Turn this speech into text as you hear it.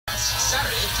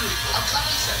A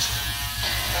class session.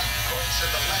 According to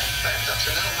the lab backups,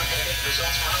 you're now not going to get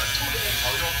results for another 2 days.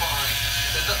 Oh, you're fine.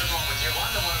 There's nothing wrong with you. I'm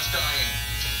the one who's dying.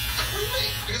 What do you mean?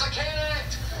 Because I can't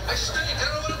act. I stink. I don't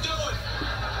know what I'm doing.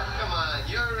 Come on,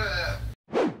 you're,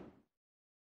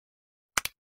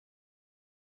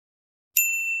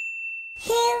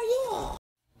 Hell yeah.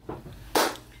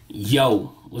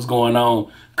 Yo, what's going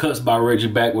on? Cuts by Reggie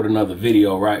back with another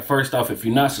video, right? First off, if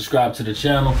you're not subscribed to the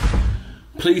channel,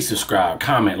 please subscribe,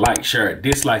 comment, like, share,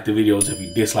 dislike the videos if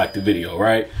you dislike the video,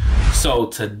 right? So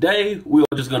today, we're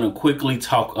just gonna quickly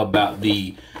talk about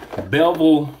the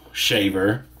Bevel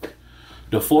shaver,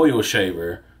 the foil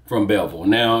shaver from Bevel.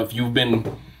 Now, if you've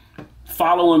been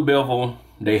following Bevel,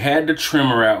 they had the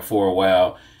trimmer out for a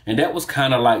while, and that was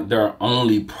kind of like their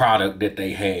only product that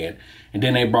they had. And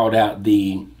then they brought out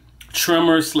the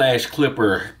trimmer slash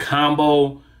clipper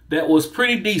combo that was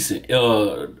pretty decent.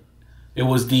 It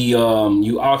was the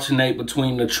you alternate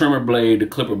between the trimmer blade, the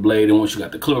clipper blade, and once you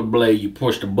got the clipper blade, you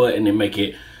push the button and make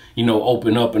it, you know,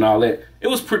 open up and all that. It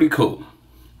was pretty cool.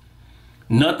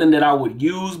 Nothing that I would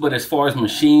use, but as far as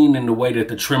machine and the way that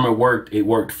the trimmer worked, it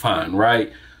worked fine,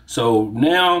 right? So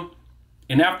now,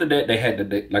 and after that, they had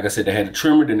the, like I said, they had the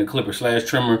trimmer, then the clipper slash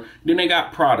trimmer, then they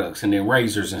got products and then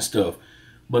razors and stuff.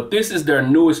 But this is their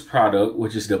newest product,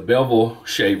 which is the Bevel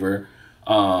shaver.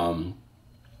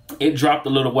 It dropped a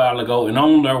little while ago, and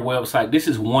on their website, this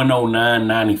is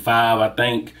 $109.95, I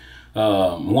think,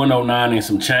 $109 and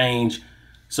some change.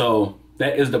 So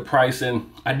that is the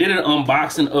pricing. I did an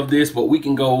unboxing of this, but we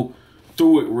can go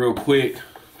through it real quick.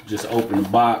 Just open the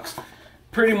box.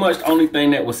 Pretty much the only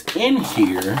thing that was in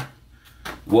here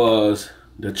was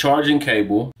the charging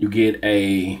cable. You get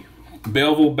a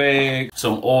Bevel bag,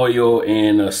 some oil,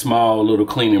 and a small little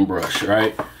cleaning brush,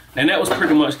 right? And that was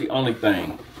pretty much the only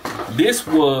thing. This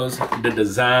was the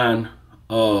design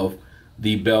of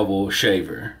the Bevel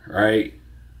shaver, right?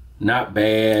 Not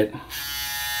bad.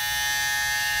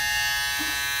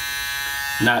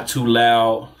 Not too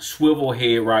loud. Swivel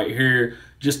head right here,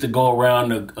 just to go around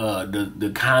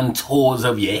the contours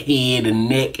of your head and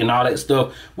neck and all that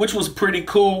stuff, which was pretty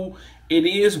cool. It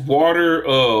is water,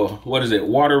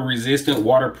 water resistant,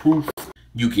 waterproof.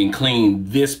 You can clean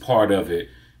this part of it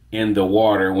in the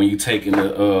water when you're taking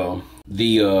the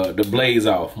blades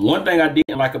off. One thing I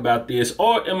didn't like about this,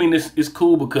 or I mean, it's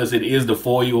cool because it is the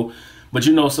foil, but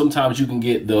you know, sometimes you can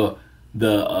get the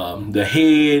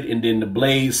head and then the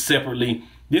blades separately.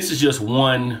 This is just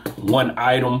one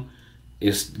item.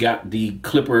 It's got the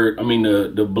clipper, I mean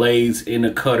the blades and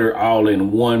the cutter all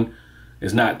in one.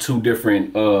 It's not two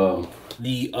different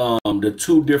the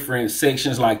two different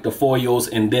sections like the foils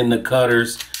and then the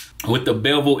cutters. With the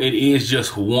Bevel, it is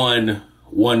just one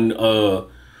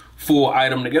full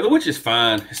item together, which is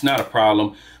fine. It's not a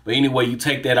problem. But anyway, you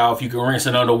take that off, you can rinse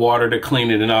it under water to clean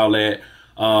it and all that.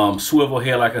 Swivel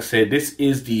head, like I said, this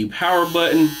is the power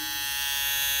button. You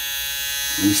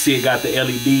see it got the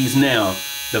LEDs now.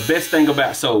 The best thing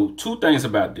about, so two things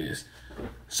about this.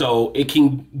 So it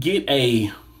can get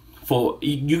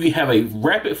you can have a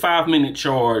rapid 5-minute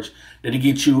charge that'll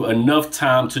get you enough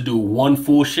time to do one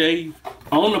full shave.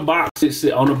 On the box,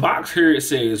 here it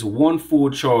says one full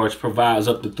charge provides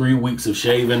up to 3 weeks of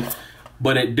shaving,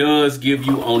 but it does give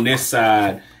you on this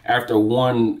side after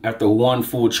one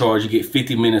full charge you get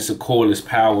 50 minutes of cordless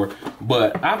power.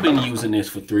 But I've been using this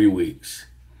for 3 weeks.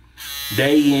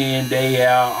 Day in, day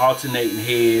out, alternating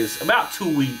heads. About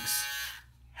 2 weeks,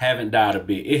 haven't died a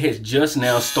bit. It has just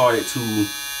now started to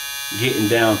getting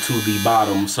down to the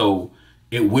bottom, so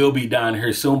it will be down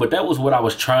here soon. But that was what I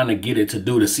was trying to get it to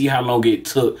do, to see how long it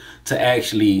took to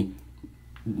actually,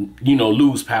 you know,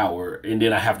 lose power, and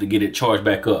then I have to get it charged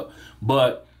back up.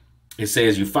 But it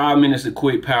says you 5 minutes of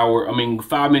quick power,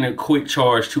 5-minute quick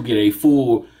charge to get a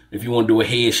full, if you want to do a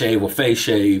head shave or face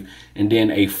shave, and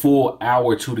then a full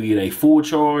hour to get a full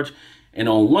charge. And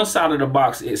on one side of the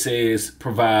box, it says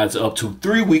provides up to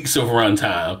 3 weeks of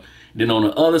runtime. Then on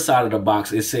the other side of the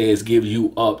box, it says gives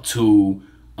you up to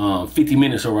 50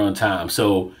 minutes of runtime.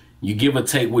 So you give or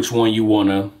take which one you want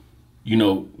to, you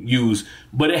know, use.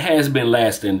 But it has been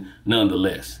lasting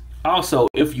nonetheless. Also,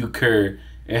 if you care,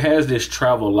 it has this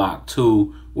travel lock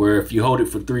too, where if you hold it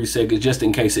for 3 seconds, just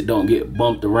in case it don't get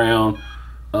bumped around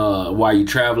while you're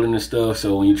traveling and stuff.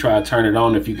 So when you try to turn it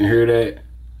on, if you can hear that.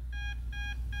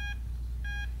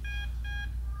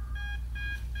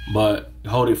 But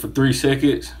hold it for 3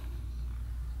 seconds.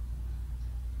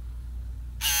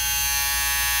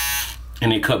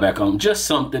 And then cut back on. Just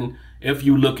something, if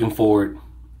you're looking for it,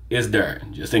 it's there.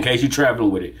 Just in case you're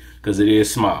traveling with it, because it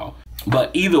is small.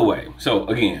 But either way, so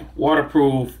again,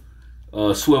 waterproof,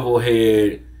 swivel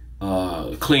head,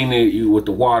 clean it with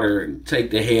the water and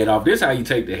take the head off. This is how you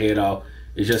take the head off.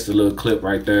 It's just a little clip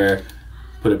right there.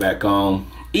 Put it back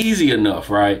on. Easy enough,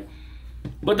 right?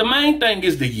 But the main thing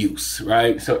is the use,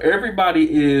 right? So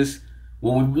everybody is,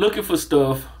 when we're looking for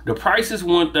stuff, the price is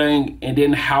one thing, and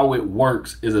then how it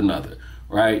works is another,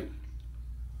 right?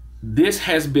 This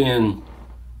has been,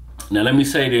 now let me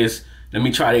say this, let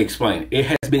me try to explain. It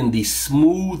has been the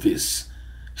smoothest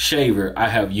shaver I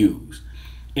have used,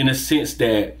 in a sense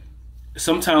that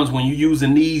sometimes when you're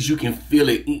using these, you can feel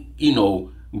it, you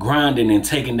know, grinding and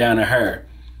taking down the hair.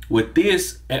 With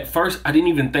this, at first, I didn't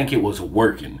even think it was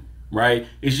working, right?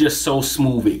 It's just so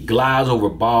smooth. It glides over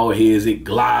bald heads. It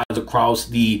glides across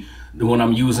when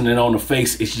I'm using it on the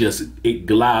face, it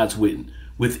glides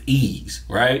with ease,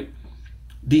 right?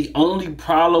 The only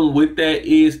problem with that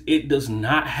is it does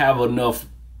not have enough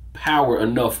power,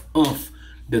 enough oomph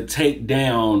to take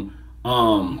down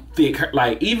thick hair.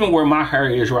 Like even where my hair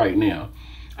is right now,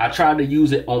 I tried to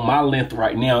use it on my length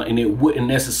right now and it wouldn't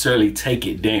necessarily take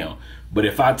it down. But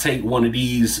if I take one of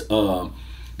these,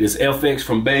 this FX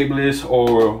from Bevel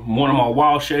or one of my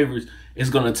wall shavers,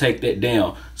 it's gonna take that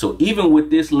down. So even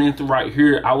with this length right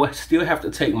here, I would still have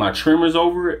to take my trimmers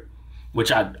over it, which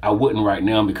I wouldn't right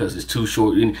now because it's too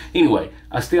short. And anyway,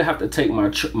 I still have to take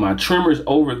my trimmers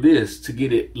over this to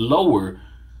get it lower.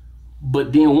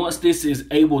 But then once this is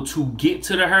able to get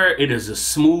to the hair, it is a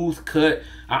smooth cut.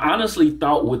 I honestly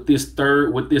thought with this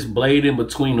blade in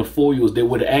between the foils, that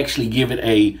would actually give it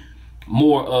a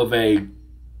more of a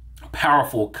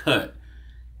powerful cut.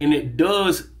 And it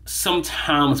does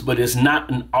sometimes, but it's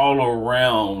not an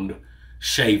all-around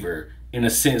shaver, in a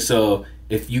sense of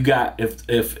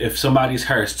if somebody's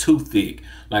hair is too thick.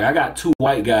 Like I got two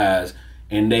white guys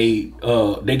and they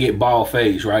get bald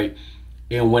fades, right?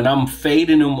 And when I'm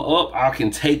fading them up, I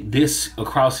can take this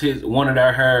across one of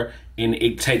their hair and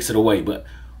it takes it away. But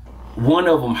one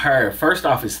of them hair, first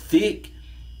off, is thick,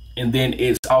 and then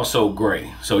it's also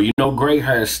gray. So you know gray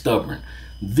hair is stubborn.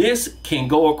 This can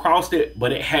go across it,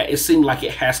 but it seems like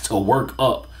it has to work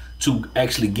up to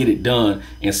actually get it done.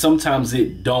 And sometimes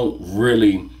it don't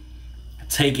really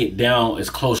take it down as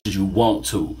close as you want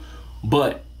to.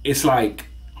 But it's like,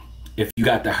 if you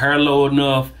got the hair low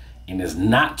enough and it's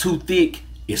not too thick,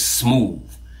 it's smooth.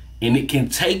 And it can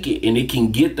take it and it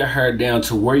can get the hair down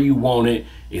to where you want it.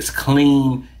 It's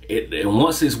clean. And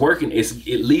once it's working,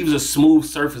 it leaves a smooth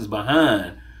surface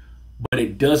behind. But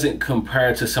it doesn't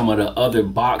compare to some of the other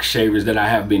box shavers that I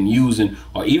have been using,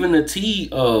 or even the T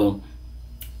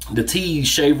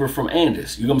shaver from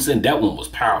Andis. You know what I'm saying? That one was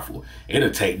powerful.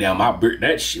 It'll take down my beard.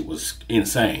 That shit was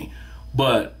insane.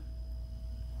 But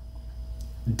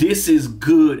this is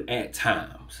good at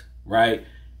times, right?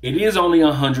 It is only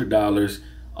 $100.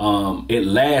 It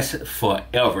lasts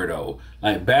forever though.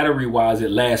 Like battery wise,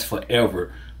 it lasts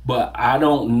forever. But I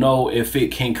don't know if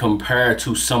it can compare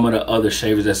to some of the other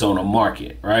shavers that's on the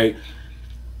market, right?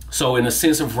 So in the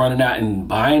sense of running out and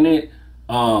buying it,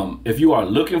 if you are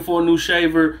looking for a new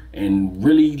shaver and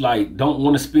really like don't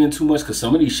want to spend too much, because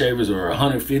some of these shavers are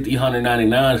 $150,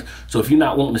 $199. So if you're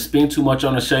not wanting to spend too much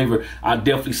on a shaver, I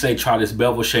definitely say try this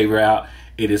Bevel shaver out.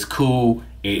 It is cool.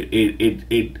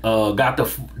 It got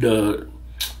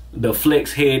the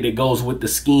flex head that goes with the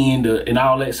skin and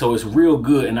all that, so it's real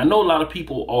good. And I know a lot of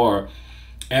people are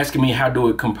asking me how do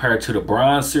it compare to the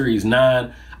Bronze Series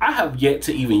 9. I have yet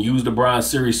to even use the Bronze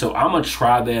Series, so I'm gonna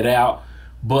try that out.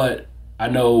 But I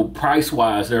know price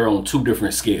wise they're on two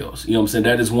different scales. You know what I'm saying?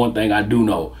 That is one thing I do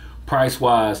know. Price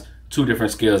wise, two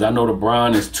different scales. I know the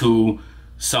Bronze is $2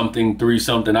 something, $3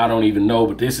 something, I don't even know,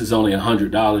 but this is only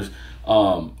 $100.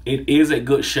 It is a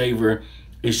good shaver.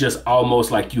 It's just almost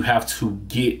like you have to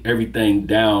get everything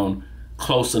down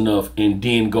close enough and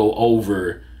then go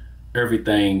over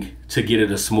everything to get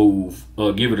it a smooth,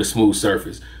 give it a smooth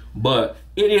surface. But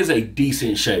it is a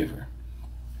decent shaver.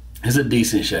 It's a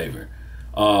decent shaver.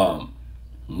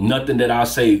 Nothing that I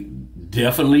say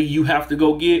definitely you have to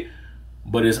go get,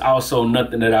 but it's also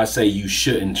nothing that I say you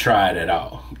shouldn't try it at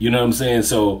all. You know what I'm saying?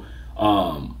 So,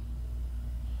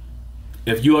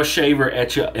 if you're a shaver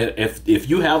at your, if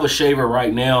you have a shaver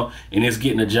right now and it's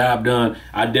getting the job done,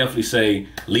 I definitely say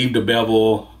leave the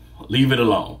Bevel, leave it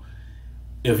alone.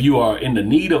 If you are in the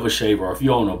need of a shaver, or if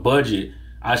you're on a budget,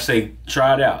 I say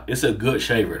try it out. It's a good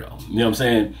shaver though. You know what I'm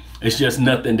saying? It's just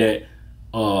nothing that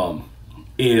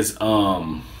is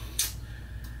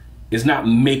not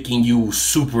making you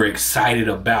super excited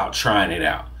about trying it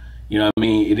out. You know what I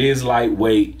mean? It is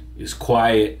lightweight, it's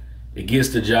quiet, it gets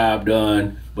the job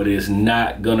done, but it's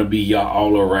not gonna be your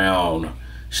all-around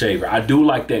shaver. I do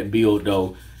like that build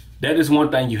though. That is one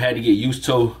thing you had to get used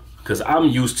to, because I'm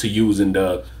used to using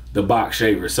the box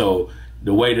shaver. So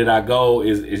the way that I go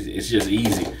is it's just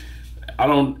easy. I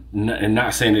don't, and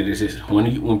not saying that it's just,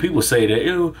 when people say that,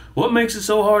 ew, what makes it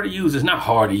so hard to use? It's not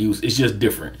hard to use. It's just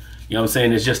different. You know what I'm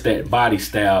saying? It's just that body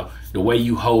style. The way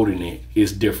you holding it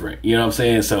is different. You know what I'm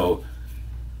saying? So,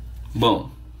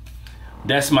 boom.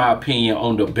 That's my opinion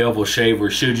on the bevel shaver.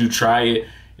 Should you try it?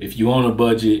 If you on a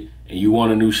budget and you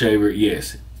want a new shaver,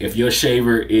 yes. If your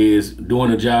shaver is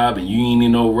doing a job and you ain't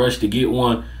in no rush to get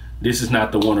one, this is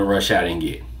not the one to rush out and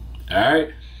get. All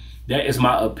right? That is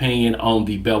my opinion on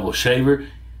the bevel shaver.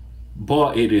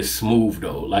 Boy, it is smooth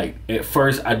though. Like at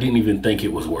first, I didn't even think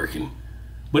it was working,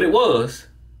 but it was.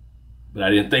 But I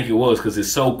didn't think it was because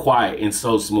it's so quiet and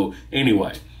so smooth.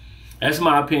 Anyway, that's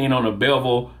my opinion on the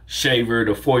bevel shaver,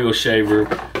 the foil shaver,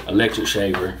 electric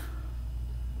shaver.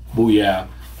 Booyah.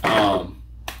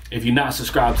 If you're not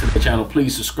subscribed to the channel,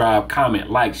 please subscribe, comment,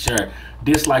 like, share.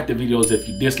 Dislike the videos if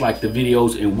you dislike the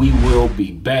videos, and we will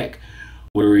be back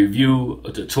with a review,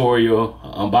 a tutorial,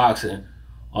 an unboxing,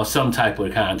 or some type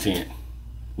of content.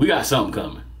 We got something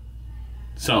coming.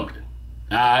 Something.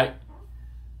 All right?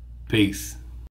 Peace.